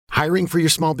Hiring for your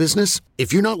small business?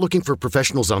 If you're not looking for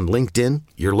professionals on LinkedIn,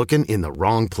 you're looking in the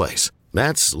wrong place.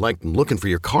 That's like looking for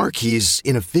your car keys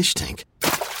in a fish tank.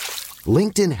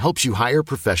 LinkedIn helps you hire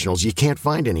professionals you can't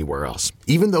find anywhere else,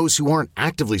 even those who aren't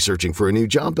actively searching for a new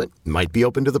job but might be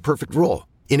open to the perfect role.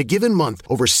 In a given month,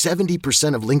 over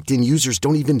 70% of LinkedIn users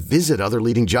don't even visit other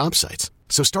leading job sites.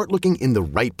 So start looking in the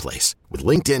right place. With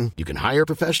LinkedIn, you can hire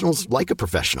professionals like a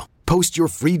professional. Post your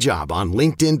free job on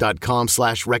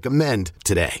linkedin.com/recommend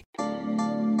today.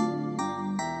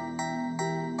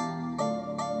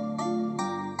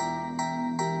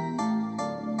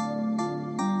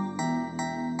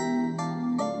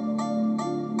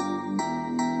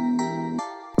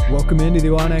 Welcome into the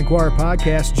Illini Inquirer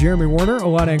podcast. Jeremy Warner,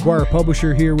 Illini Inquirer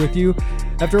publisher, here with you.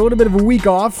 After a little bit of a week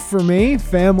off for me,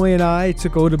 family and I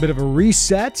took a little bit of a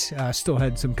reset. Still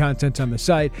had some content on the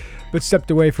site, but stepped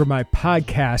away from my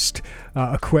podcast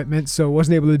equipment, so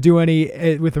wasn't able to do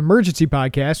any with emergency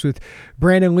podcasts with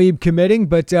Brandon Lieb committing,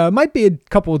 but might be a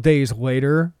couple of days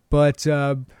later. But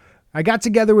I got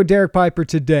together with Derek Piper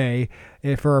today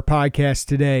for our podcast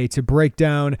today to break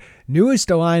down newest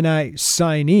Illini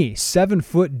signee,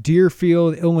 7-foot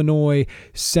Deerfield, Illinois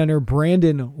center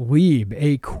Brandon Lieb.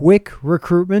 A quick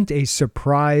recruitment, a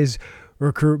surprise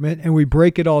recruitment, and we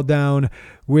break it all down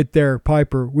with Derek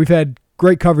Piper. We've had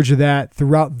great coverage of that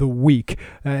throughout the week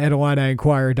at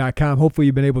IlliniInquirer.com. Hopefully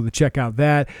you've been able to check out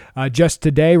that. Just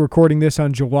today, recording this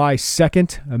on July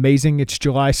 2nd. Amazing, it's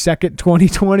July 2nd,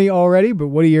 2020 already, but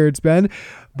what a year it's been.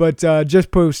 But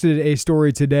just posted a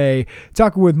story today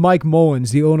talking with Mike Mullins,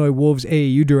 the Illinois Wolves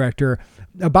AAU director,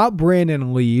 about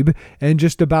Brandon Lieb and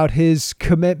just about his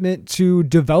commitment to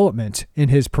development in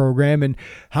his program and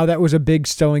how that was a big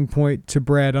selling point to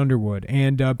Brad Underwood.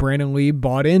 And Brandon Lieb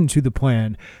bought into the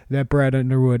plan that Brad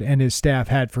Underwood and his staff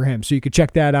had for him. So you could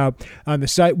check that out on the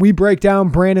site. We break down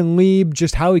Brandon Lieb,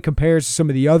 just how he compares to some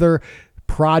of the other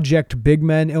project big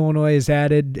men Illinois has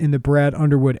added in the Brad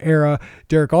Underwood era.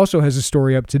 Derek also has a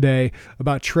story up today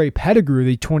about Trey Pettigrew,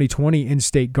 the 2020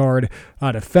 in-state guard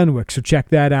out of Fenwick. So check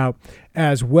that out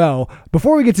as well.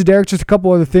 Before we get to Derek, just a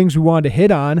couple other things we wanted to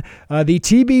hit on. The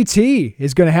TBT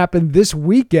is going to happen this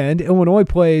weekend. Illinois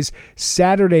plays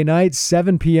Saturday night,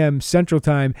 7 p.m. Central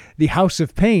Time, the House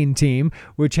of Pain team,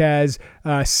 which has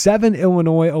 7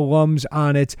 Illinois alums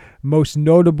on it, most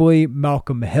notably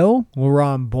Malcolm Hill,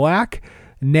 LaRon Black,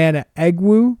 Nana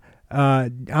Egwu,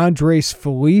 Andres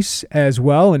Felice as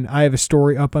well. And I have a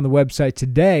story up on the website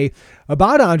today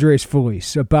about Andres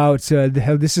Felice, about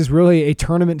how this is really a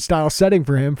tournament-style setting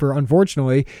for him, for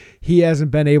unfortunately, he hasn't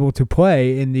been able to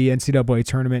play in the NCAA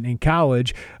tournament in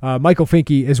college. Michael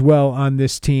Finke as well on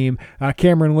this team.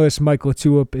 Cameron Liss, Mike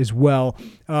Latuip as well.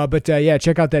 But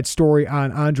check out that story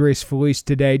on Andres Felice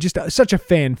today. Just such a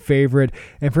fan favorite,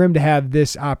 and for him to have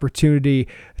this opportunity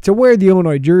to wear the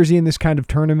Illinois jersey in this kind of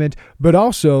tournament, but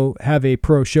also have a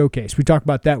pro showcase. We talk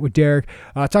about that with Derek.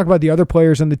 Talk about the other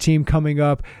players on the team coming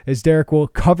up as Derek will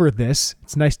cover this.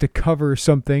 It's nice to cover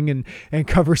something and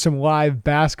cover some live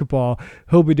basketball.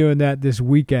 He'll be doing that this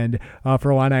weekend for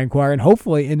Illini Inquirer, and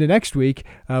hopefully into next week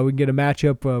we can get a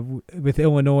matchup with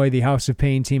Illinois, the House of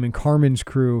Pain team, and Carmen's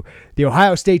crew, the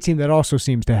Ohio State team that also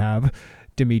seems to have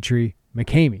Dimitri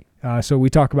McCamey. So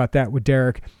we talk about that with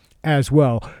Derek as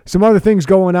well. Some other things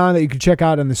going on that you can check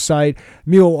out on the site.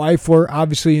 Milo Eifler,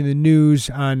 obviously in the news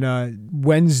on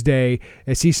Wednesday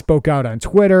as he spoke out on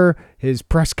Twitter. His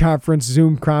press conference,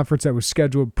 Zoom conference that was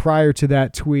scheduled prior to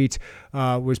that tweet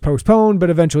was postponed, but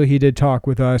eventually he did talk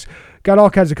with us. Got all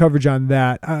kinds of coverage on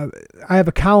that. I have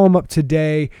a column up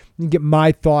today and get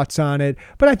my thoughts on it,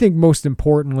 but I think most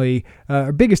importantly,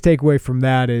 our biggest takeaway from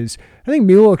that is I think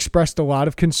Milo expressed a lot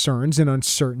of concerns and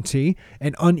uncertainty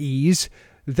and unease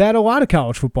that a lot of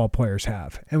college football players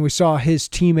have. And we saw his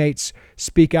teammates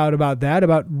speak out about that,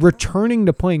 about returning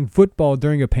to playing football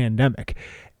during a pandemic.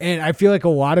 And I feel like a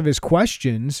lot of his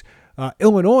questions,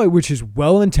 Illinois, which is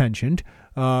well-intentioned,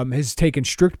 has taken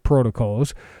strict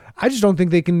protocols. I just don't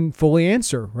think they can fully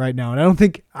answer right now. And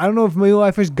I don't know if Milo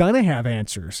Eifler is going to have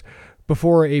answers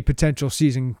before a potential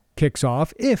season kicks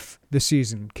off, if the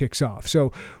season kicks off.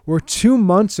 So we're 2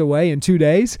 months away in 2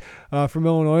 days from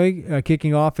Illinois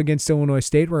kicking off against Illinois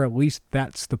State, or at least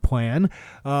that's the plan.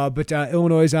 But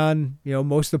Illinois is on,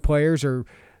 most of the players are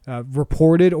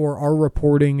reported or are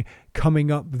reporting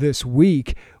coming up this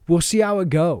week. We'll see how it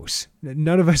goes.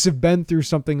 None of us have been through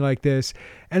something like this.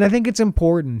 And I think it's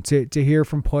important to hear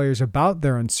from players about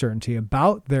their uncertainty,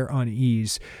 about their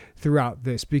unease throughout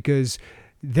this, because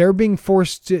they're being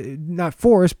not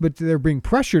forced, but they're being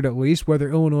pressured at least,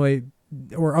 whether Illinois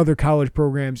or other college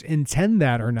programs intend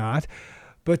that or not.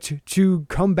 but to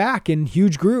come back in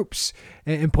huge groups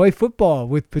and play football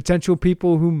with potential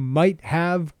people who might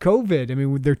have COVID. I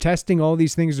mean, they're testing all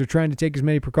these things. They're trying to take as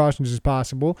many precautions as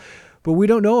possible, but we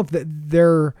don't know if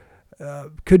they're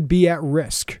could be at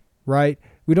risk, right?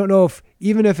 We don't know if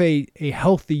even if a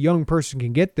healthy young person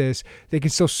can get this, they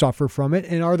can still suffer from it.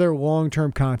 And are there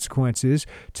long-term consequences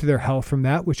to their health from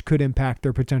that, which could impact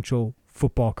their potential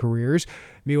football careers?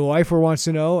 Milo Eifler wants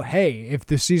to know, hey, if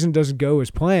the season doesn't go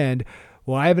as planned,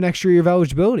 well, I have an extra year of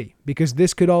eligibility because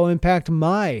this could all impact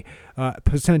my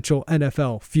potential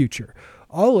NFL future.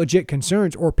 All legit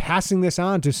concerns, or passing this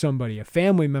on to somebody, a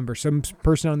family member, some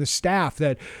person on the staff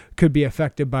that could be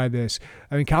affected by this.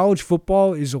 I mean, college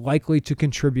football is likely to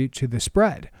contribute to the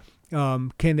spread.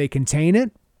 Can they contain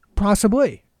it?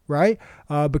 Possibly, right?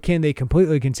 But can they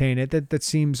completely contain it? That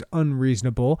seems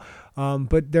unreasonable.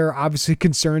 But there are obviously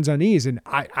concerns on ease, and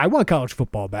I want college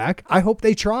football back. I hope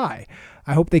they try.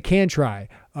 I hope they can try.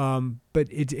 But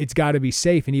it's got to be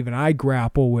safe, and even I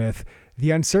grapple with the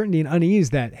uncertainty and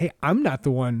unease that, hey, I'm not the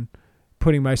one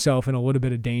putting myself in a little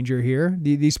bit of danger here.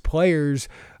 These players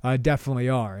definitely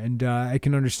are, and I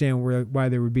can understand why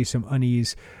there would be some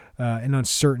unease and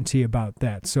uncertainty about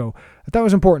that. So I thought it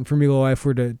was important for Milo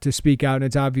Eifler to speak out, and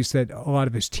it's obvious that a lot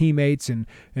of his teammates and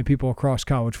people across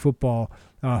college football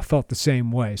felt the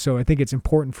same way. So I think it's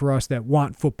important for us that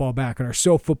want football back and are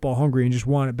so football hungry and just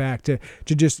want it back to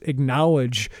just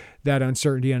acknowledge that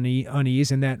uncertainty and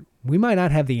unease, and that we might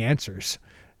not have the answers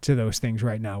to those things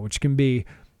right now, which can be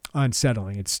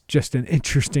unsettling. It's just an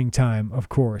interesting time, of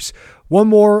course. One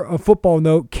more football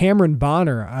note, Cameron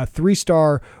Bonner, a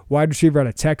 3-star wide receiver out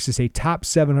of Texas, a top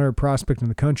 700 prospect in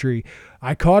the country.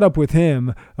 I caught up with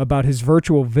him about his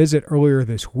virtual visit earlier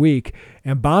this week,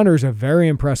 and Bonner's a very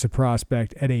impressive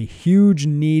prospect at a huge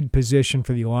need position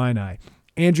for the Illini.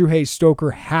 Andrew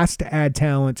Hayes-Stoker has to add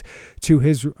talent to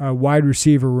his wide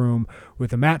receiver room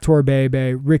with Matt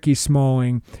Torbebe, Ricky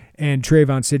Smalling, and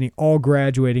Trayvon Sidney all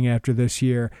graduating after this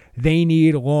year. They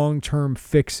need long-term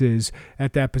fixes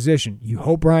at that position. You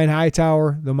hope Brian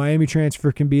Hightower, the Miami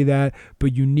transfer, can be that,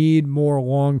 but you need more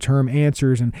long-term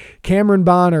answers. And Cameron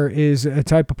Bonner is a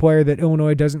type of player that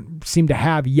Illinois doesn't seem to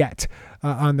have yet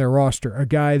on their roster, a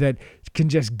guy that can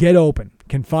just get open,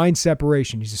 can find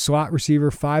separation. He's a slot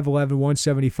receiver, 5'11",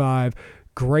 175,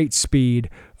 great speed,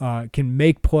 can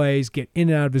make plays, get in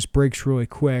and out of his breaks really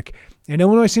quick. And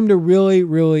Illinois seemed to really,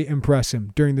 really impress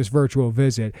him during this virtual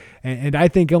visit. And I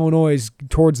think Illinois is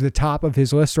towards the top of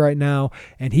his list right now,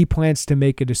 and he plans to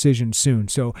make a decision soon.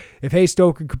 So if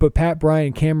Hayes-Stoker could put Pat Bryant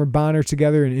and Cameron Bonner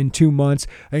together in 2 months,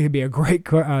 I think it'd be a great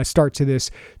start to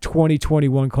this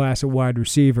 2021 class at wide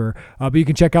receiver. But you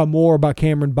can check out more about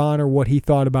Cameron Bonner, what he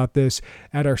thought about this,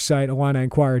 at our site,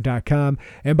 IlliniInquirer.com.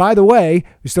 And by the way,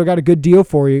 we still got a good deal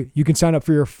for you. You can sign up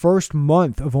for your first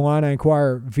month of Illini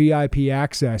Inquirer VIP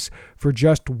access for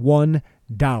just $1.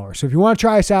 So if you want to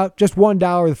try us out, just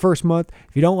 $1 the first month.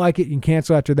 If you don't like it, you can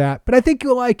cancel after that. But I think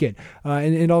you'll like it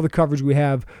and all the coverage we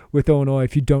have with Illinois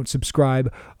if you don't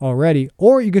subscribe already.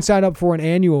 Or you can sign up for an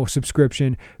annual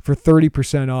subscription for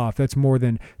 30% off. That's more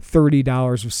than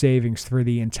 $30 of savings for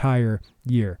the entire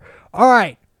year. All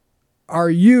right.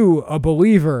 Are you a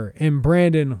believer in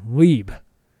Brandon Lieb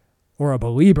or a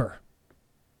believer?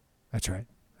 That's right.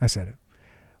 I said it.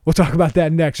 We'll talk about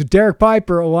that next. So Derek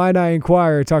Piper, Illini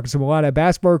Inquirer, talking some Illini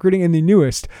basketball recruiting and the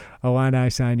newest Illini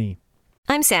signee.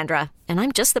 I'm Sandra, and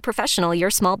I'm just the professional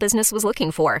your small business was looking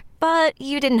for. But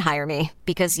you didn't hire me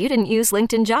because you didn't use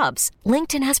LinkedIn Jobs.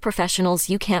 LinkedIn has professionals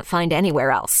you can't find anywhere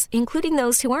else, including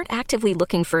those who aren't actively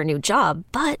looking for a new job,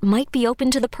 but might be open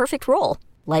to the perfect role,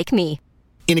 like me.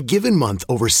 In a given month,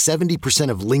 over 70%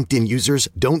 of LinkedIn users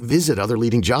don't visit other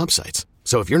leading job sites.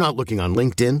 So if you're not looking on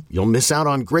LinkedIn, you'll miss out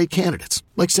on great candidates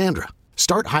like Sandra.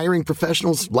 Start hiring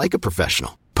professionals like a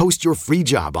professional. Post your free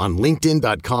job on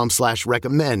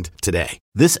linkedin.com/recommend today.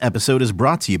 This episode is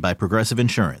brought to you by Progressive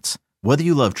Insurance. Whether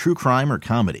you love true crime or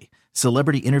comedy,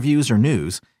 celebrity interviews or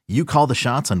news, you call the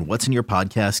shots on what's in your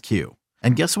podcast queue.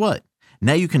 And guess what?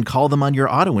 Now you can call them on your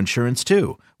auto insurance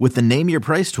too with the Name Your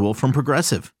Price tool from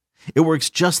Progressive. It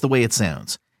works just the way it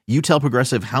sounds. You tell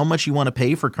Progressive how much you want to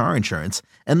pay for car insurance,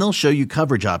 and they'll show you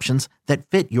coverage options that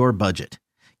fit your budget.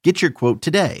 Get your quote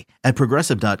today at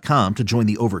Progressive.com to join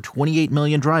the over 28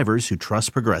 million drivers who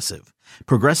trust Progressive.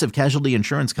 Progressive Casualty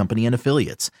Insurance Company and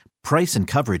Affiliates. Price and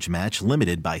coverage match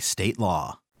limited by state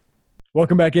law.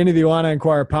 Welcome back into the Illini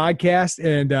Inquirer podcast.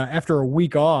 And after a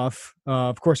week off,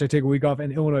 of course, I take a week off,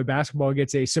 and Illinois basketball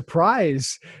gets a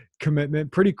surprise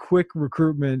commitment, pretty quick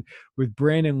recruitment with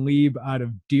Brandon Lieb out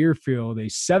of Deerfield, a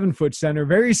 7-foot center,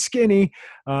 very skinny,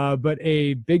 but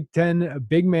a Big Ten, a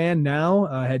big man now,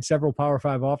 had several Power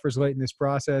 5 offers late in this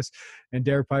process. And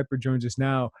Derek Piper joins us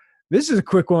now. This is a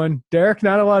quick one, Derek.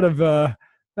 Not a lot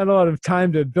of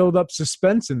time to build up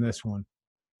suspense in this one.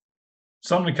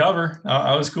 Something to cover.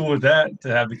 I was cool with that, to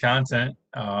have the content.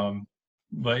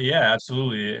 But yeah,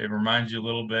 absolutely. It reminds you a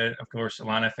little bit. Of course,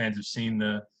 Illini fans have seen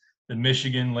the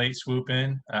Michigan late swoop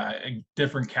in, a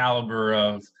different caliber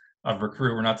of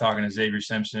recruit. We're not talking to Xavier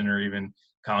Simpson or even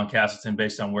Colin Castleton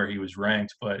based on where he was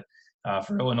ranked. But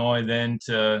for Illinois then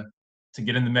to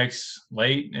get in the mix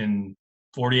late, and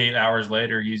 48 hours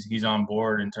later, he's on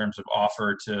board in terms of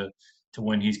offer to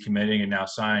when he's committing and now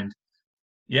signed.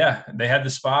 Yeah, they had the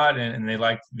spot, and they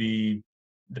liked the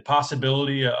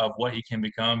possibility of what he can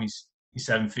become. He's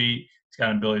 7 feet. He's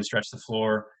got an ability to stretch the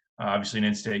floor. Obviously, an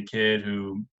in-state kid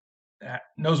who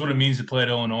knows what it means to play at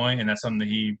Illinois, and that's something that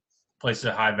he places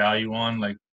a high value on.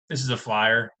 Like, this is a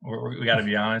flyer. We got to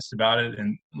be honest about it.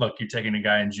 And look, you're taking a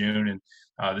guy in June,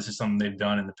 and this is something they've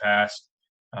done in the past.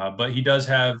 But he did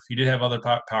have other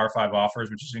Power 5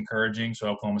 offers, which is encouraging. So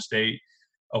Oklahoma State,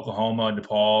 Oklahoma,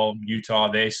 DePaul,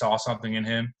 Utah, they saw something in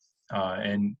him,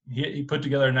 and he put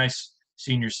together a nice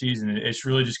senior season. It's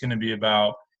really just going to be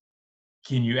about,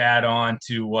 can you add on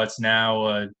to what's now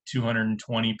a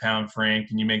 220-pound frame?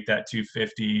 Can you make that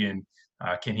 250? And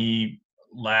can he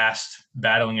last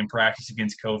battling in practice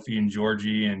against Kofi and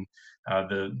Georgie and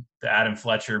the Adam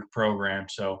Fletcher program?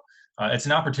 So it's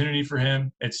an opportunity for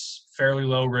him. It's fairly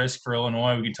low risk for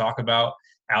Illinois. We can talk about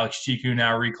Alex Chiku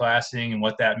now reclassing and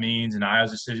what that means, and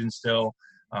Iowa's decision still.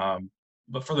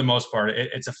 But for the most part,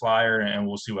 it's a flyer, and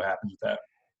we'll see what happens with that.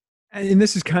 And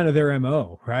this is kind of their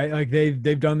MO, right? Like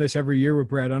they've done this every year with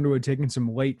Brad Underwood, taking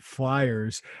some late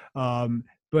flyers.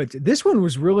 But this one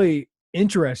was really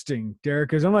interesting, Derek,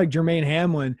 because unlike Jermaine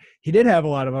Hamlin, he did have a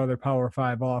lot of other Power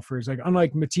 5 offers. Like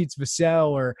unlike Matisse Vassell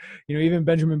or even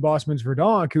Benjamin Bosmans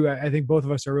Verdonk, who I think both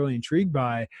of us are really intrigued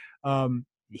by.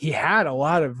 He had a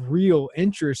lot of real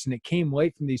interest, and it came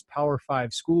late from these Power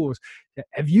 5 schools.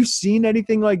 Have you seen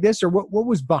anything like this, or what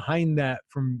was behind that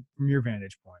from your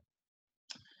vantage point?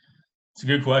 It's a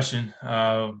good question.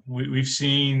 We've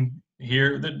seen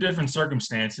here the different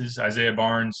circumstances. Isaiah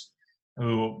Barnes,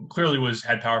 who clearly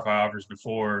had Power 5 offers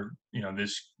before,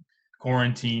 this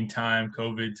quarantine time,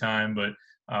 COVID time, but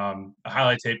a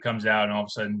highlight tape comes out, and all of a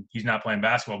sudden he's not playing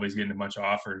basketball, but he's getting a bunch of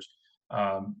offers.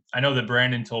 I know that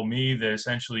Brandon told me that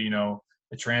essentially,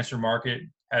 the transfer market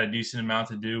had a decent amount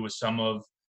to do with some of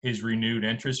his renewed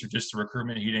interest, or just the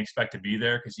recruitment. He didn't expect to be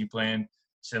there because he planned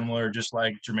similar, just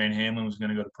like Jermaine Hamlin was going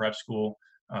to go to prep school.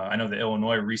 I know that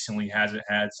Illinois recently hasn't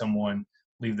had someone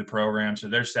leave the program, so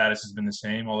their status has been the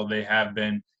same, although they have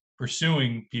been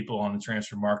pursuing people on the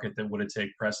transfer market that would have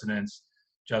taken precedence.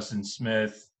 Justin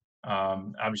Smith,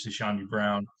 obviously Sean B.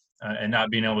 Brown, and not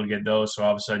being able to get those, so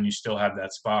all of a sudden you still have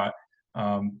that spot.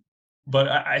 But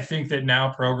I think that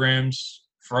now programs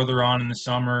further on in the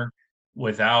summer,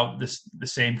 without the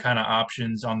same kind of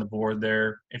options on the board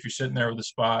there, if you're sitting there with a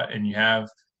spot and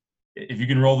if you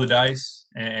can roll the dice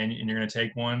and you're going to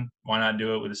take one, why not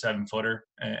do it with a 7-footer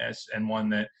and one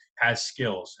that has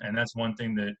skills? And that's one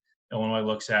thing that Illinois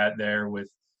looks at there with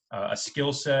a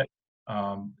skill set,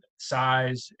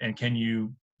 size, and can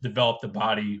you develop the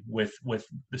body with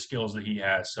the skills that he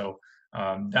has. So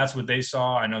that's what they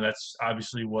saw. I know that's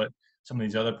obviously what some of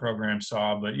these other programs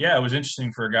saw. But, yeah, it was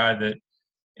interesting for a guy that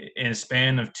in a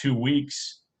span of 2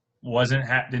 weeks didn't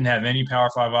have any Power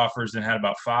 5 offers, then had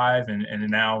about 5, and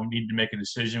now need to make a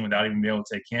decision without even being able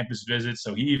to take campus visits.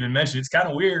 So he even mentioned it's kind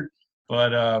of weird,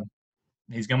 but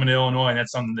he's coming to Illinois, and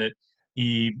that's something that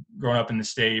he, growing up in the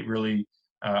state, really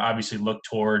obviously looked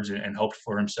towards and hoped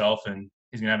for himself, and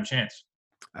he's going to have a chance.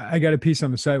 I got a piece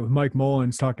on the site with Mike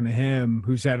Mullins talking to him,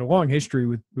 who's had a long history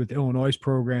with Illinois'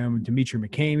 program. Dimitri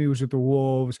McCamey was with the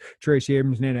Wolves, Tracy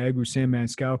Abrams, Nana Egg, Sam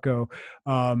Maniscalco.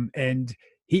 And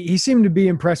he seemed to be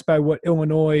impressed by what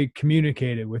Illinois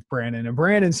communicated with Brandon. And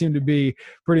Brandon seemed to be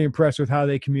pretty impressed with how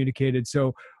they communicated.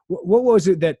 So what was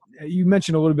it that you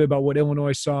mentioned a little bit about what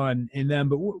Illinois saw in them,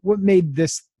 but what made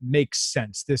this make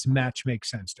sense, this match make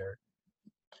sense, Derek?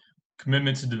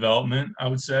 Commitment to development, I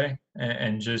would say,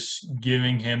 and just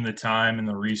giving him the time and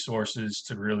the resources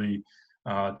to really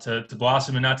to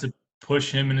blossom and not to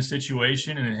push him in a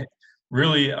situation. And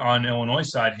really on Illinois'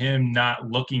 side, him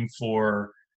not looking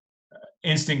for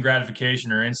instant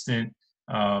gratification or instant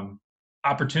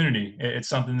opportunity. It's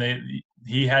something that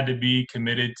he had to be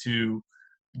committed to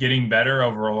getting better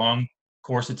over a long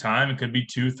course of time. It could be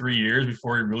 2-3 years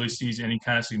before he really sees any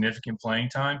kind of significant playing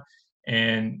time.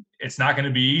 And it's not going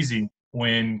to be easy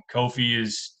when Kofi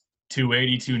is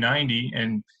 280, 290,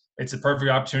 and it's a perfect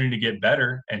opportunity to get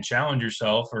better and challenge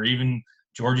yourself. Or even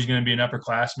Georgie's going to be an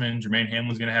upperclassman. Jermaine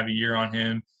Hamlin's going to have a year on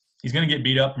him. He's going to get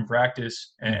beat up in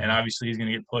practice, and obviously he's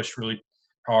going to get pushed really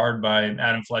hard by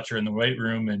Adam Fletcher in the weight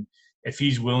room. And if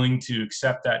he's willing to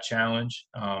accept that challenge,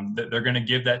 that they're going to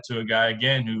give that to a guy,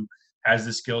 again, who has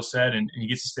the skill set and he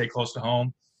gets to stay close to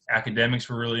home. Academics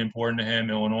were really important to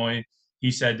him. Illinois, he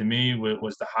said to me,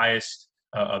 was the highest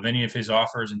of any of his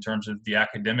offers in terms of the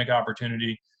academic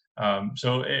opportunity.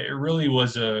 So it really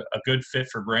was a good fit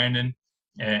for Brandon.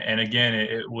 And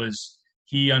again,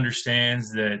 he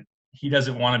understands that he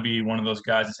doesn't want to be one of those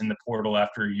guys that's in the portal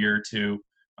after a year or two.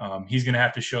 He's going to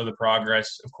have to show the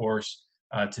progress, of course,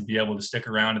 to be able to stick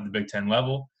around at the Big Ten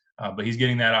level. But he's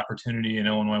getting that opportunity, and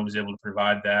Illinois was able to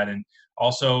provide that. And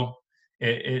also,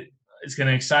 it's going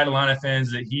to excite Illini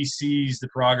fans that he sees the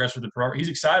progress with the program. He's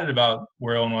excited about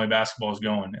where Illinois basketball is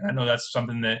going. And I know that's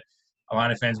something that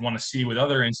Illini fans want to see with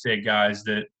other in-state guys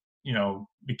that,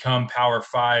 become Power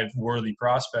 5 worthy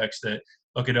prospects that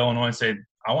look at Illinois and say,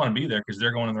 I want to be there because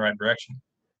they're going in the right direction.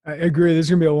 I agree. This is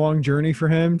going to be a long journey for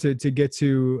him to get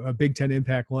to a Big Ten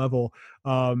impact level.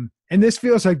 And this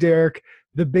feels like, Derek,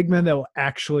 the big man that will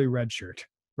actually redshirt,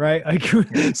 right?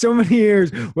 Like so many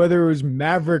years, whether it was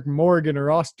Maverick Morgan or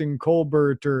Austin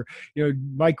Colbert or,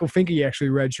 Michael Finke actually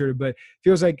redshirted, but it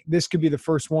feels like this could be the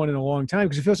first one in a long time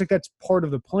because it feels like that's part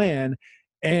of the plan.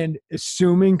 And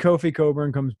assuming Kofi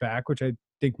Cockburn comes back, which I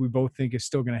think we both think is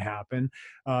still going to happen,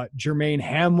 Jermaine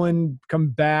Hamlin come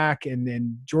back, and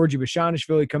then Georgie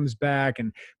Bashanishvili comes back,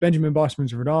 and Benjamin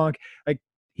Bosmans-Verdonk,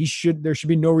 there should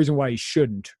be no reason why he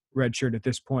shouldn't redshirt at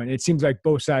this point. It seems like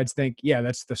both sides think, yeah,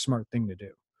 that's the smart thing to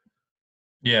do.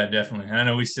 Yeah, definitely. And I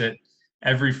know we sit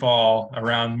every fall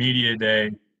around media day.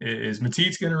 Is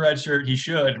Matisse going to redshirt? He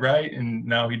should, right? And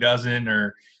no, he doesn't.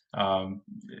 Or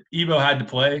Ebo had to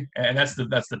play, and that's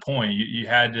the point. You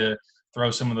had to throw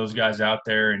some of those guys out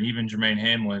there, and even Jermaine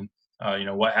Hamlin.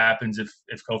 What happens if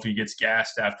Kofi gets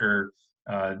gassed after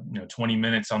 20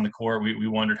 minutes on the court? We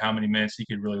wondered how many minutes he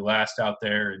could really last out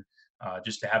there, and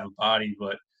just to have a body.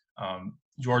 But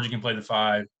Georgia can play the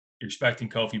 5. You're expecting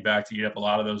Kofi back to eat up a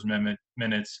lot of those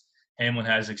minutes. Hamlin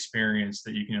has experience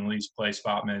that you can at least play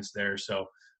spot minutes there. So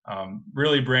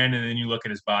really, Brandon, then you look at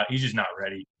his body, he's just not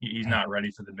ready. He's not ready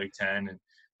for the Big Ten. And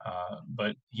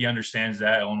but he understands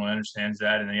that. Illinois understands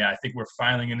that. And, I think we're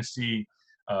finally going to see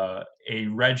a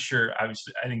red shirt.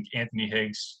 Obviously, I think Anthony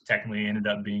Higgs technically ended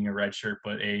up being a red shirt,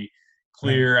 but a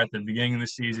clear at the beginning of the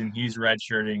season, he's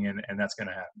redshirting, and that's going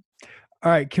to happen.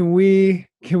 All right, can we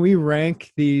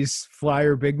rank these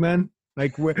Flyer big men?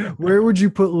 Like where would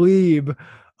you put Lieb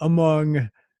among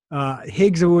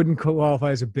Higgs? I wouldn't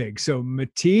qualify as a big. So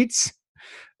Matisse,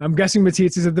 I'm guessing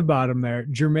Matisse is at the bottom there.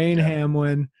 Jermaine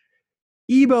Hamlin,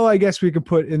 Ebo, I guess we could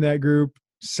put in that group.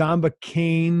 Samba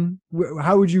Kane.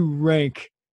 How would you rank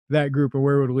that group, and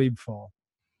where would Lieb fall?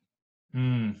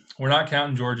 We're not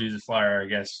counting Georgie as a Flyer, I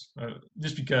guess,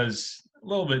 just because a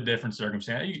little bit different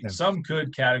circumstance. Some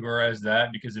could categorize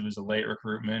that because it was a late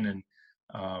recruitment, and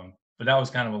but that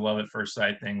was kind of a love at first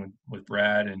sight thing with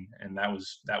Brad, and that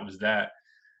was that.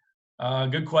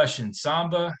 Good question.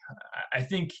 Samba, I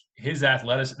think his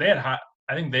athleticism.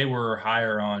 I think they were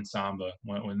higher on Samba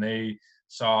when they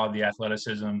saw the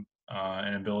athleticism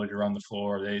and ability to run the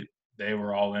floor. They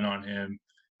were all in on him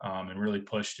and really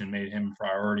pushed and made him a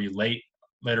priority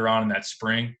later on in that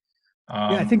spring.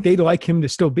 I think they'd like him to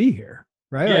still be here,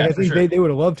 right? Yeah, I think sure. they would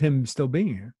have loved him still being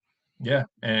here. Yeah,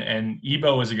 and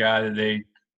Ebo was a guy that they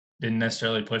didn't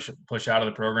necessarily push out of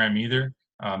the program either.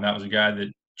 That was a guy that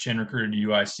Chin recruited to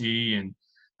UIC, and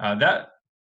that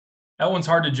one's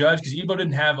hard to judge because Ebo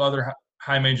didn't have other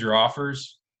high major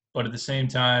offers, but at the same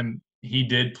time, he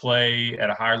did play at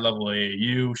a higher level at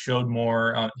AAU, showed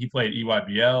more. He played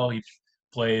EYBL. He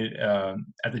played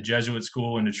at the Jesuit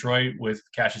school in Detroit with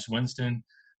Cassius Winston.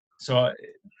 So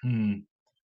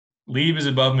Lieb is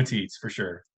above Matisse for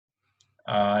sure.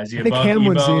 Is he I think above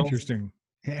Hamlin's Ebo? Interesting.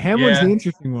 Hamlin's the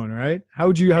interesting one, right? How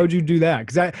would you do that?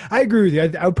 Because I agree with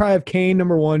you. I would probably have Kane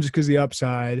number 1 just because the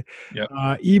upside. Yep.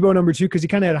 Ebo number 2 because he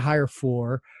kind of had a higher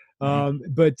floor.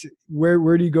 But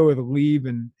where do you go with Lieb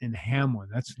and Hamlin?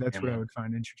 That's what I would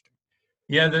find interesting.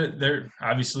 Yeah, they're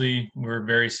obviously we're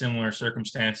very similar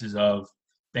circumstances of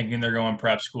thinking they're going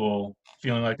prep school,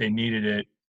 feeling like they needed it.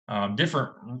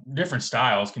 Different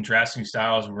styles, contrasting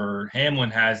styles. Where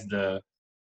Hamlin has the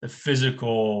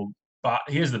physical.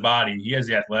 He has the body. He has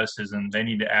the athleticism. They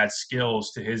need to add skills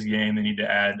to his game. They need to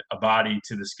add a body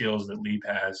to the skills that Lieb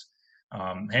has.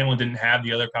 Hamlin didn't have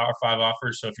the other Power 5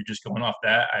 offers, so if you're just going off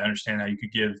that, I understand how you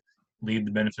could give Lieb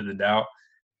the benefit of the doubt.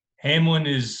 Hamlin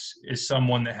is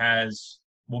someone that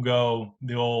will go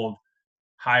the old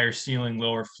higher ceiling,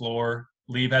 lower floor.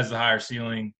 Lieb has the higher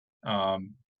ceiling.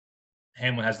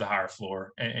 Hamlin has the higher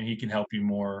floor, and he can help you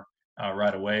more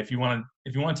right away. If you want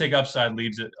to take upside,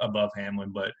 Lieb's above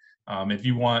Hamlin. But if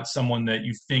you want someone that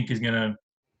you think is going to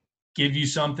give you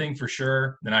something for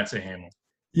sure, then I'd say Hamlin.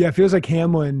 Yeah, it feels like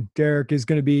Hamlin, Derek, is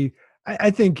going to be –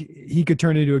 I think he could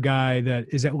turn into a guy that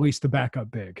is at least the backup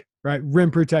big, right?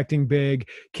 Rim protecting big,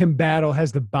 can battle,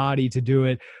 has the body to do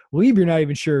it. Lieb, you're not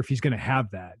even sure if he's going to have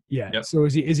that yet. Yep. So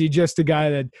is he just a guy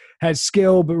that has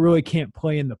skill but really can't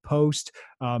play in the post?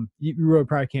 You really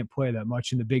probably can't play that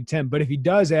much in the Big Ten. But if he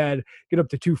does get up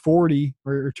to 240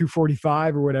 or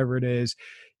 245 or whatever it is,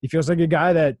 he feels like a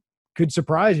guy that could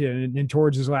surprise you. And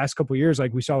towards his last couple of years,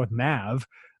 like we saw with Mav,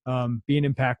 be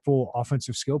an impactful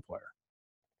offensive skill player.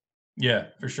 Yeah,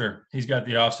 for sure. He's got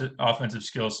the offensive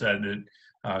skill set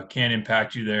that can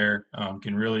impact you there,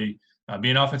 can really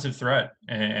be an offensive threat.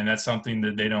 And that's something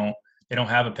that they don't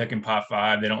have a pick and pop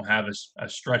five. They don't have a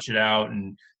stretch it out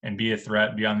and be a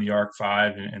threat beyond the arc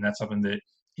five. And that's something that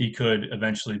he could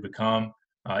eventually become.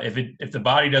 If the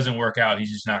body doesn't work out,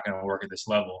 he's just not going to work at this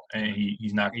level. And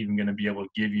he's not even going to be able to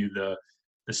give you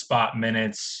the spot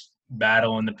minutes,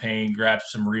 battle in the paint, grab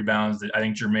some rebounds that I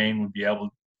think Jermaine would be able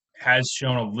to. Has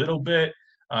shown a little bit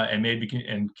and maybe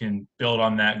can build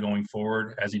on that going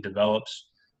forward as he develops.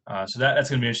 So that's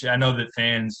going to be interesting. I know that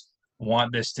fans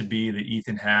want this to be the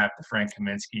Ethan Happ, the Frank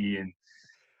Kaminsky. And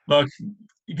look,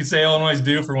 you could say Illinois is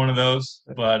due for one of those.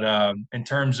 But in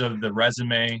terms of the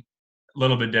resume, a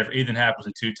little bit different. Ethan Happ was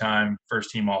a two-time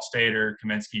first-team All-Stater.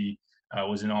 Kaminsky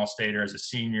was an All-Stater as a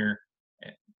senior.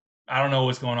 I don't know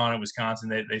what's going on at Wisconsin.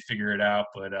 They figure it out,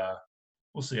 but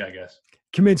we'll see, I guess.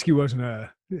 Kaminsky wasn't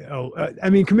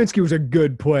Kaminsky was a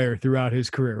good player throughout his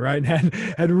career, right? And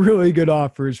had really good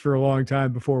offers for a long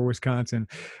time before Wisconsin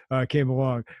came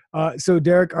along. So,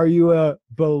 Derek, are you a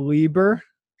believer?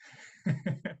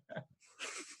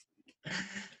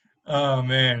 Oh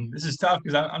man, this is tough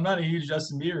because I'm not a huge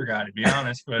Justin Bieber guy, to be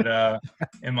honest. But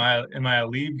am I a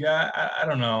Lieb guy? I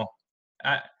don't know.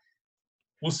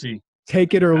 We'll see.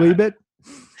 Take it or leave it.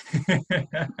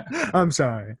 I'm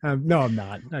sorry. No, I'm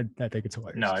not. I think it's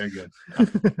hilarious. No, you're good.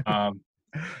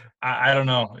 I don't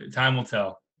know. Time will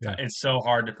tell. Yeah. It's so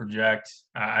hard to project.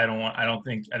 I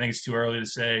think it's too early to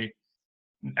say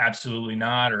absolutely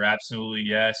not or absolutely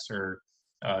yes or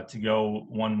to go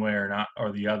one way or not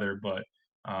or the other. But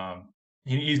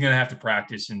he's going to have to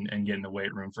practice and get in the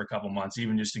weight room for a couple months,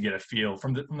 even just to get a feel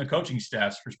from the coaching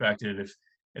staff's perspective if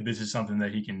this is something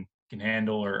that he can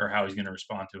handle or how he's going to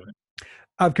respond to it.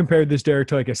 I've compared this, Derek,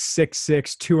 to like a 6'6",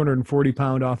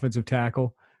 240-pound offensive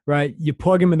tackle, right? You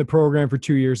plug him in the program for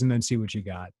 2 years and then see what you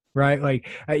got, right? Like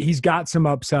he's got some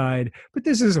upside, but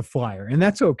this is a flyer, and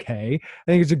that's okay.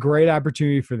 I think it's a great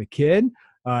opportunity for the kid.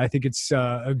 I think it's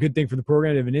a good thing for the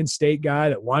program to have an in-state guy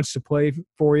that wants to play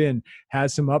for you and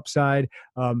has some upside.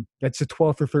 That's the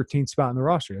 12th or 13th spot in the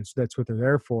roster. That's what they're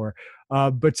there for.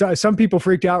 But some people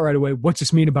freaked out right away. What's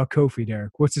this mean about Kofi,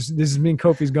 Derek? What's this? Does this mean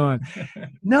Kofi's gone?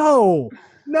 No.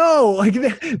 Like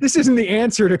this isn't the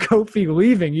answer to Kofi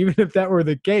leaving, even if that were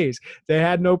the case. They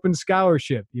had an open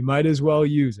scholarship. You might as well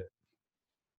use it.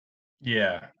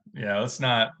 Yeah. Let's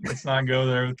not go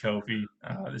there with Kofi.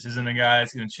 This isn't a guy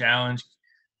that's going to challenge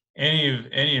any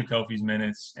of Kofi's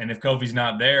minutes, and if Kofi's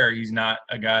not there, he's not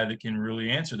a guy that can really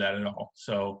answer that at all.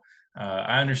 So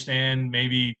I understand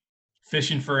maybe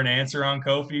fishing for an answer on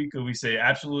Kofi. Could we say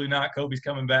absolutely not? Kofi's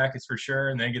coming back, it's for sure,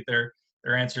 and they get their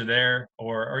answer there,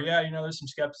 or yeah, there's some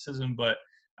skepticism, but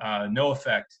no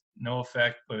effect.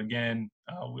 But again,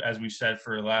 as we've said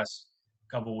for the last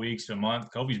couple of weeks to a month,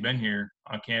 Kofi's been here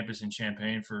on campus in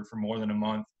Champaign for more than a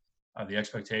month. The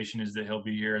expectation is that he'll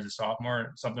be here as a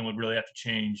sophomore. Something would really have to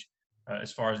change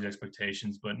as far as the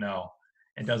expectations, but no,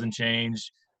 it doesn't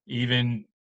change. Even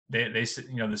they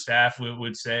the staff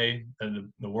would say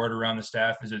the word around the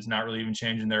staff is it's not really even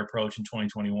changing their approach in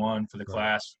 2021 for the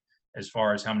class as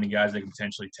far as how many guys they can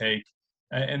potentially take.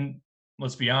 And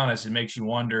let's be honest, it makes you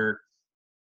wonder,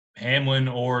 Hamlin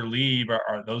or Lieb,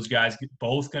 are those guys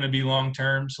both going to be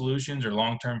long-term solutions or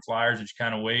long-term flyers that you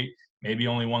kind of wait? Maybe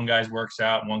only one guy's works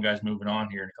out and one guy's moving on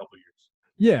here in a couple of years.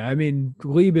 Yeah, I mean,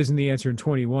 Lieb isn't the answer in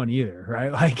 21 either,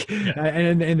 right? Like,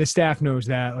 and the staff knows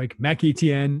that. Like, Mac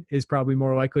Etienne is probably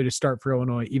more likely to start for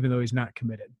Illinois, even though he's not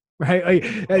committed, right?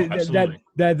 Like,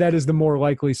 that is the more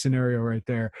likely scenario right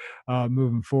there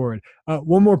moving forward.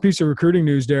 One more piece of recruiting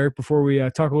news, Derek, before we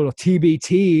talk a little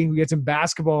TBT. We get some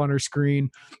basketball on our screen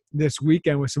this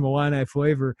weekend with some Illini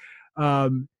flavor.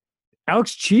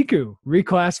 Alex Chiku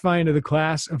reclassifying to the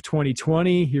class of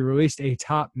 2020. He released a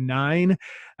top 9.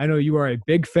 I know you are a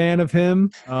big fan of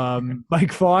him,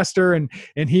 Mike Foster, and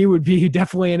he would be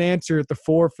definitely an answer at the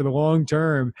 4 for the long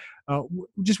term.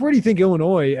 Just where do you think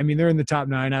Illinois? I mean, they're in the top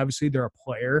 9. Obviously, they're a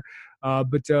player,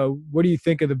 but what do you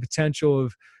think of the potential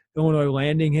of Illinois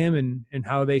landing him and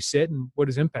how they sit and what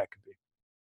his impact could be?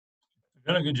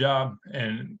 Done a good job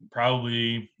and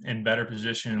probably in better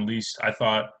position, at least I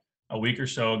thought a week or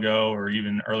so ago, or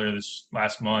even earlier this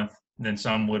last month, than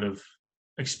some would have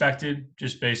expected,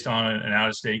 just based on an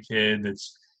out-of-state kid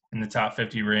that's in the top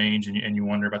 50 range, and you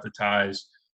wonder about the ties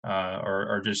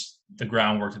or just the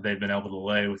groundwork that they've been able to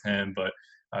lay with him. But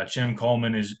Chin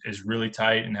Coleman is really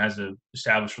tight and has an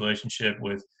established relationship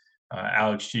with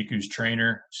Alex Chiku's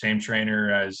trainer, same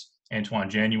trainer as Antoine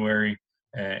January,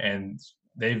 and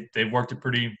they've worked it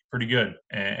pretty good.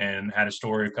 And had a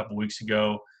story a couple weeks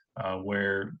ago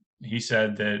where he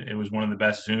said that it was one of the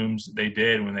best Zooms they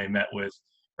did when they met with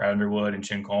Brad Underwood and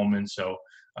Chin Coleman. So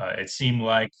it seemed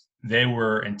like they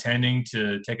were intending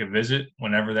to take a visit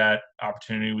whenever that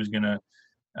opportunity was going to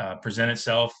present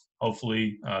itself.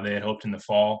 Hopefully, they had hoped in the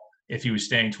fall. If he was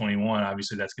staying 21,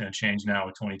 obviously that's going to change now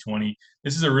with 2020.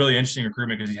 This is a really interesting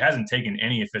recruitment because he hasn't taken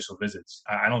any official visits.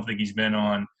 I don't think he's been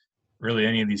on really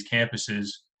any of these campuses.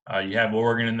 You have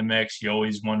Oregon in the mix. You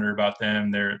always wonder about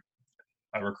them. They're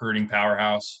a recruiting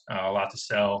powerhouse, a lot to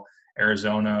sell.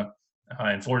 Arizona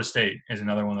and Florida State is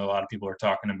another one that a lot of people are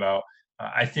talking about.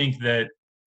 I think that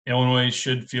Illinois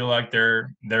should feel like they're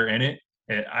in it.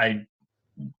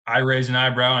 I raise an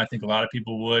eyebrow, and I think a lot of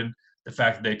people would. The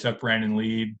fact that they took Brandon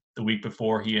Lieb the week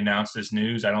before he announced this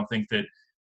news, I don't think that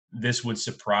this would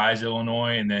surprise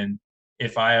Illinois. And then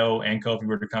if Ayo and Kofi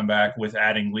were to come back with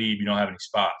adding Lieb, you don't have any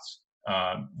spots.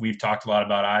 We've talked a lot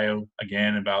about Ayo,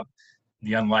 again, about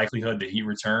the unlikelihood that he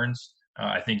returns.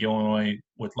 I think Illinois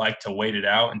would like to wait it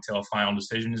out until a final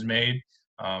decision is made.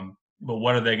 But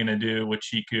what are they going to do with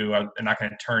Chiku? They're not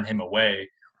going to turn him away.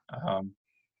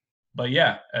 But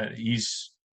yeah,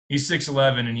 he's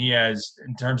 6'11", and he has,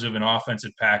 in terms of an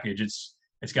offensive package,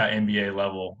 it's got NBA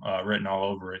level written all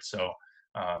over it. So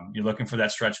you're looking for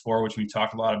that stretch four, which we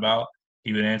talked a lot about.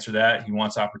 He would answer that. He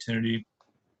wants opportunity.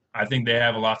 I think they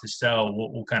have a lot to sell.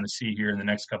 We'll kind of see here in the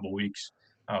next couple of weeks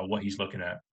what he's looking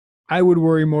at. I would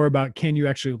worry more about can you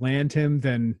actually land him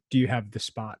than do you have the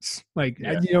spots? Like,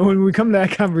 Yeah. When we come to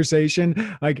that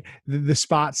conversation, like the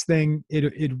spots thing,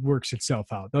 it works itself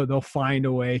out. They'll find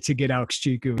a way to get Alex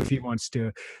Chiku if he wants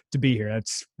to be here.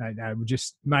 That's I would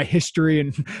just my history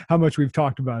and how much we've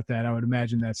talked about that. I would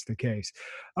imagine that's the case.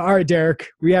 All right, Derek,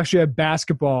 we actually have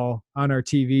basketball on our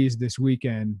TVs this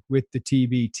weekend with the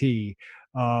TBT.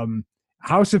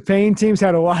 House of Pain teams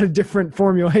had a lot of different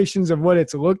formulations of what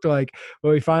it's looked like, but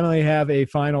we finally have a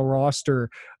final roster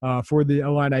for the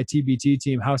Illini TBT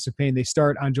team, House of Pain. They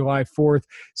start on July 4th,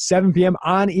 7 p.m.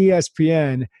 on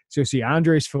ESPN. So see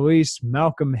Andres Feliz,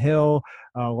 Malcolm Hill,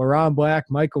 Laron Black,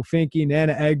 Michael Finke,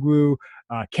 Nana Egwu,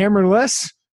 Cameron Liss,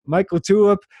 Michael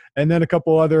Tulip, and then a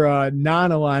couple other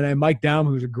non-Illini, Mike Daum,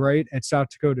 who's great at South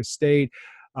Dakota State.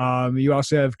 You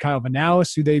also have Kyle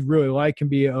Vanalis, who they really like, can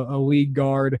be a lead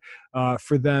guard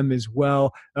for them as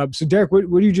well. So, Derek, what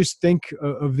do you just think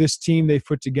of this team they've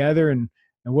put together and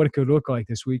what it could look like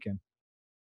this weekend?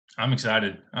 I'm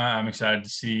excited. I'm excited to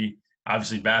see,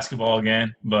 obviously, basketball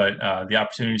again, but the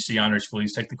opportunity to see Andres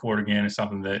Feliz take the court again is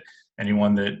something that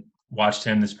anyone that watched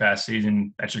him this past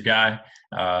season, that's your guy.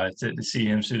 To see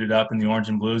him suited up in the orange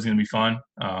and blue is going to be fun.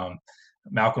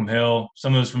 Malcolm Hill,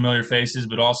 some of those familiar faces,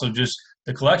 but also just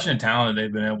the collection of talent that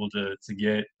they've been able to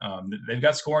get. They've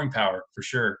got scoring power for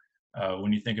sure.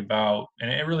 When you think about,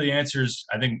 and it really answers,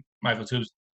 I think Michael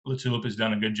Tulip has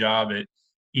done a good job at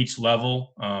each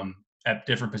level at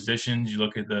different positions. You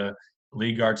look at the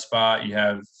lead guard spot, you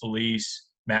have Felice.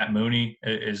 Matt Mooney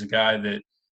is a guy that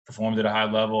performed at a high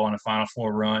level on a Final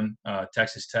Four run,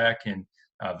 Texas Tech, and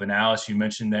Vanalis, you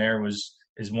mentioned there,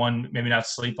 is one maybe not to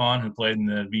sleep on, who played in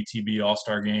the VTB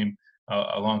All-Star game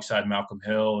alongside Malcolm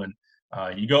Hill. And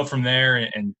you go from there,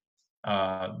 and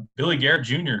Billy Garrett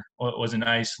Jr. was a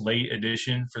nice late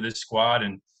addition for this squad,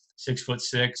 and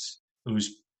 6'6",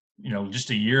 who's, just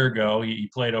a year ago, he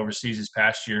played overseas this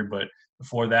past year, but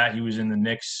before that he was in the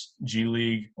Knicks G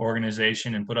League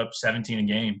organization and put up 17 a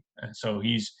game. And so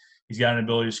he's got an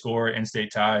ability to score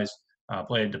in-state ties,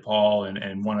 played at DePaul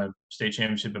and won a state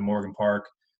championship at Morgan Park.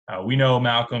 We know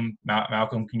Malcolm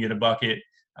can get a bucket.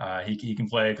 He can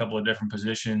play a couple of different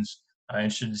positions.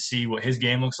 Interested to see what his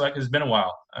game looks like. It's been a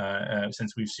while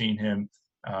since we've seen him,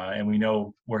 and we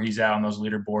know where he's at on those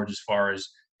leaderboards as far as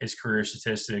his career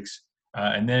statistics.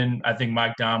 And then I think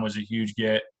Mike Daum was a huge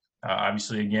get.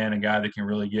 Obviously, again, a guy that can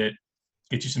really get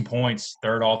get you some points,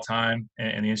 third all time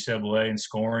in the NCAA in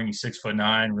scoring. He's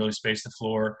 6'9", really spaced the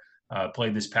floor.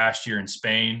 Played this past year in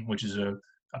Spain, which is a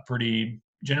pretty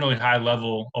generally high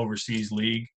level overseas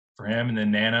league for him. And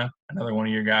then Nana, another one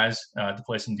of your guys, to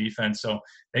play some defense. So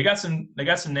they got some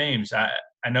names.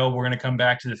 I know we're going to come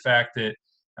back to the fact that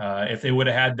if they would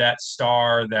have had that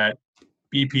star, that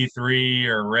BP3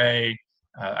 or Ray,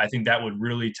 I think that would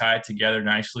really tie it together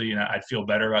nicely, and I'd feel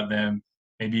better about them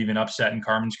maybe even upsetting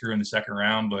Carmen's Crew in the second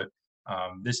round. But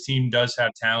this team does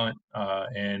have talent,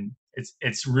 and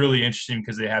it's really interesting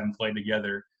because they haven't played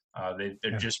together.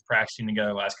 They're just practicing together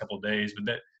the last couple of days, but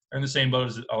they're in the same boat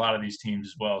as a lot of these teams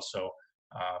as well. So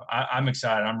I'm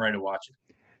excited. I'm ready to watch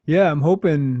it. Yeah, I'm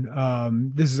hoping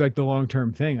this is like the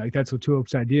long-term thing. Like that's what Two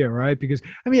Hope's idea, right? Because,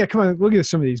 I mean, yeah, come on, look at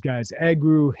some of these guys.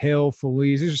 Agru, Hill,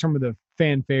 Feliz. These are some of the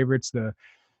fan favorites, the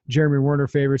Jeremy Werner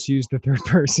favorites. Use the third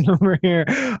person over here.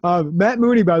 Matt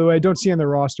Mooney, by the way, I don't see on the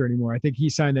roster anymore. I think he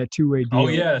signed that two-way deal. Oh,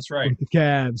 yeah, that's right. With the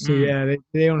Cavs. So, yeah,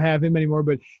 they don't have him anymore.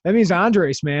 But that means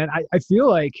Andres, man. I feel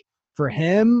like for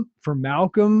him, for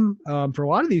Malcolm, for a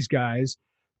lot of these guys,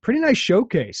 pretty nice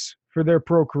showcase for their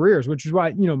pro careers, which is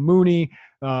why, Mooney,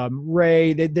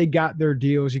 Ray, they got their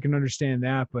deals. You can understand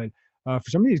that. But for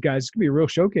some of these guys, it's going to be a real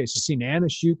showcase to see Nana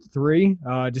shoot the three,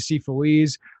 to see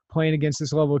Feliz playing against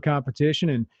this level of competition.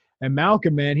 And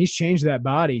Malcolm, man, he's changed that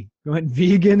body. He went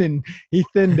vegan and he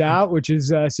thinned out, which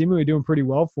is seemingly doing pretty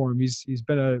well for him. He's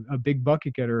been a big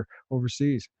bucket getter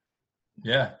overseas.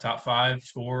 Yeah, top 5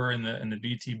 scorer in the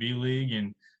BTB league,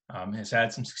 and has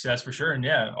had some success for sure. And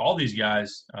yeah, all these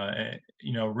guys,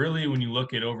 really when you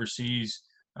look at overseas,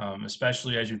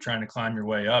 especially as you're trying to climb your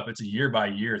way up, it's a year by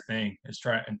year thing. It's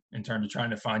in terms of trying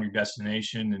to find your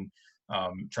destination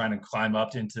and trying to climb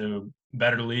up into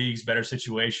better leagues, better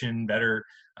situation, better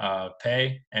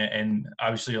pay. And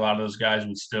obviously a lot of those guys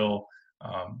would still,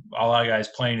 a lot of guys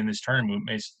playing in this tournament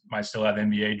might still have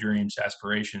NBA dreams,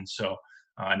 aspirations. So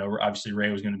I know obviously Ray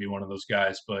was going to be one of those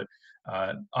guys, but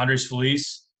Andres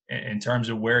Feliz, in terms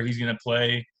of where he's going to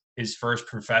play his first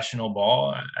professional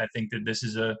ball, I think that this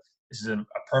is a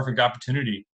perfect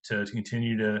opportunity to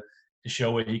continue to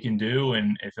show what he can do.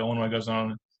 And if Illinois goes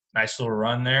on a nice little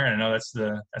run there, and I know that's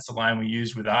the line we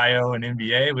used with IO and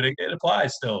NBA, but it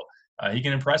applies still. He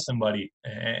can impress somebody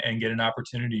and get an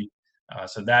opportunity.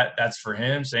 So that's for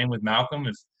him. Same with Malcolm.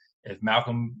 If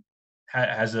Malcolm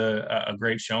has a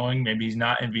great showing, maybe he's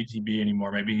not in VTB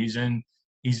anymore. Maybe he's in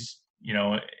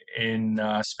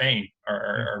Spain,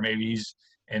 or maybe he's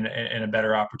in a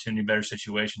better opportunity, better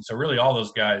situation. So really all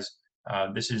those guys,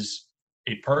 this is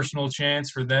a personal chance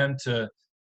for them to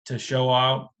show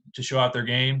out their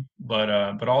game,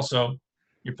 but also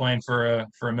you're playing for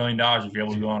 $1 million if you're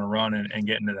able to go on a run and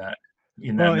get into that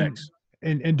mix.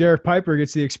 And Derek Piper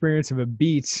gets the experience of a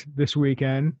beat this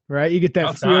weekend, right? You get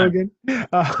that feel again.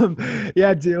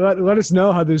 Let us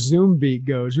know how the Zoom beat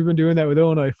goes. We've been doing that with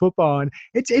Illinois football, and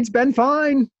it's been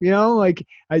fine. Like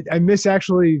I miss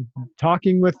actually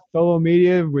talking with fellow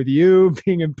media, with you,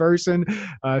 being in person,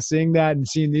 seeing that and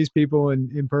seeing these people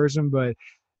in person. But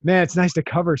man, it's nice to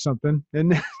cover something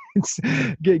and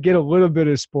get a little bit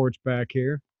of sports back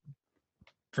here.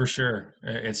 For sure,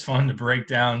 it's fun to break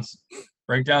down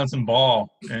some ball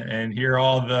and hear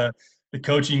all the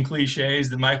coaching cliches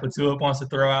that Mike LaTulip wants to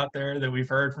throw out there that we've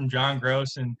heard from John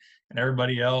Gross and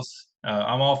everybody else.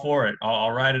 I'm all for it.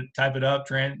 I'll write it, type it up,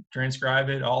 transcribe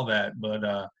it, all that. But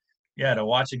to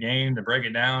watch a game, to break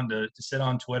it down, to sit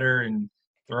on Twitter and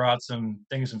throw out some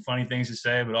funny things to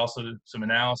say, but also some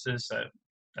analysis.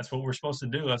 That's what we're supposed to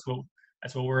do. That's what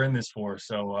we're in this for.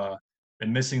 So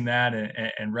been missing that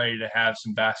and ready to have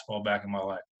some basketball back in my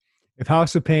life. If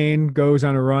House of Pain goes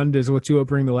on a run, does LaTulip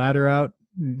bring the ladder out?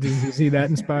 Does he see that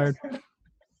inspired?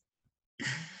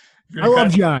 I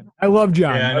love John.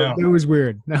 Yeah, that was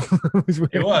weird.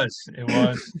 It was.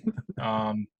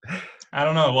 I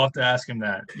don't know. We'll have to ask him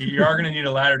that. You are going to need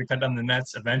a ladder to cut down the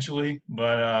nets eventually,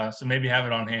 but so maybe have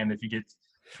it on hand if you get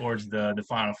towards the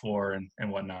Final Four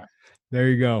and whatnot. There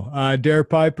you go. Derek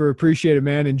Piper, appreciate it,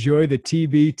 man. Enjoy the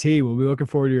TBT. We'll be looking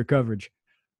forward to your coverage.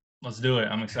 Let's do it.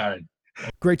 I'm excited.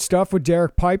 Great stuff with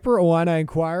Derek Piper, Illini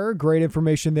Inquirer. Great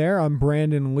information there. I'm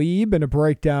Brandon Lieb, and a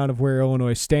breakdown of where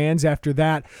Illinois stands after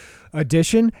that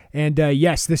edition. And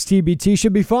yes, this TBT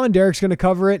should be fun. Derek's going to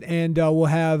cover it, and we'll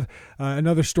have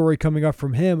another story coming up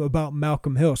from him about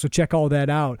Malcolm Hill. So check all that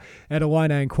out at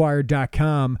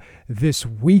IlliniInquirer.com this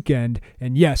weekend.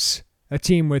 And yes, a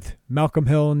team with Malcolm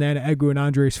Hill, Nana Egu, and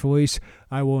Andres Feliz,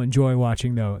 I will enjoy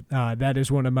watching those.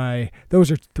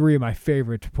 Those are three of my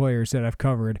favorite players that I've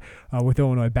covered with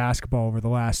Illinois basketball over the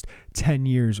last 10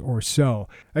 years or so.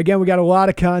 Again, we got a lot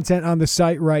of content on the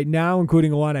site right now,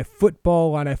 including Illini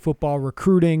football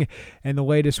recruiting, and the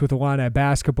latest with Illini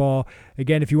basketball.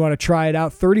 Again, if you want to try it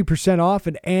out, 30% off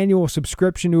an annual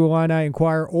subscription to Illini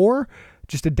Inquirer, or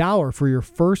just $1 for your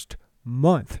first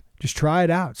month. Just try it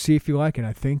out. See if you like it.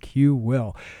 I think you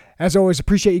will. As always,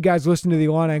 appreciate you guys listening to the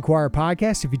Illini Inquirer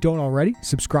podcast. If you don't already,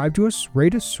 subscribe to us,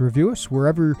 rate us, review us,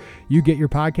 wherever you get your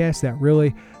podcast. That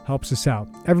really helps us out.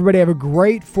 Everybody have a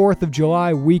great 4th of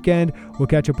July weekend. We'll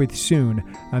catch up with you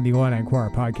soon on the Illini Inquirer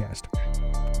podcast.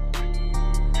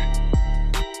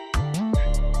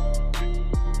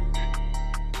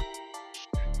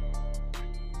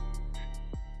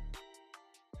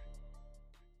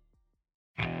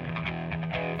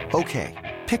 Okay,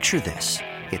 picture this.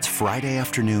 It's Friday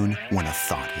afternoon when a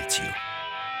thought hits you.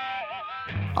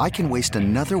 I can waste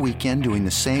another weekend doing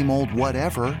the same old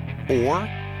whatever, or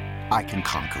I can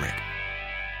conquer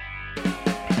it.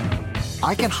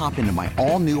 I can hop into my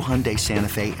all-new Hyundai Santa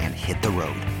Fe and hit the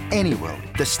road. Any road.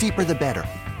 The steeper, the better.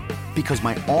 Because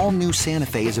my all-new Santa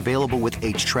Fe is available with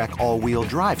H-Track all-wheel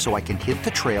drive, so I can hit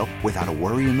the trail without a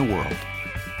worry in the world.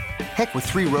 Heck, with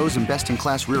 3 rows and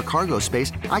best-in-class rear cargo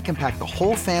space, I can pack the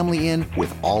whole family in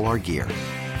with all our gear.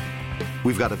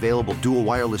 We've got available dual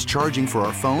wireless charging for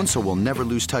our phones, so we'll never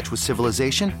lose touch with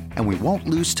civilization, and we won't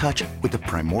lose touch with the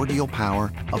primordial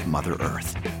power of Mother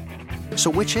Earth. So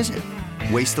which is it?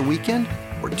 Waste the weekend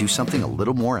or do something a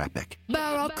little more epic?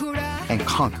 And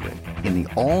conquer it in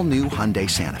the all-new Hyundai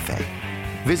Santa Fe.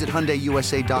 Visit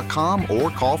HyundaiUSA.com or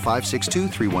call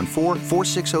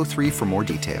 562-314-4603 for more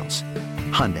details.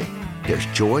 Hyundai, there's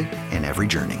joy in every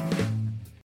journey.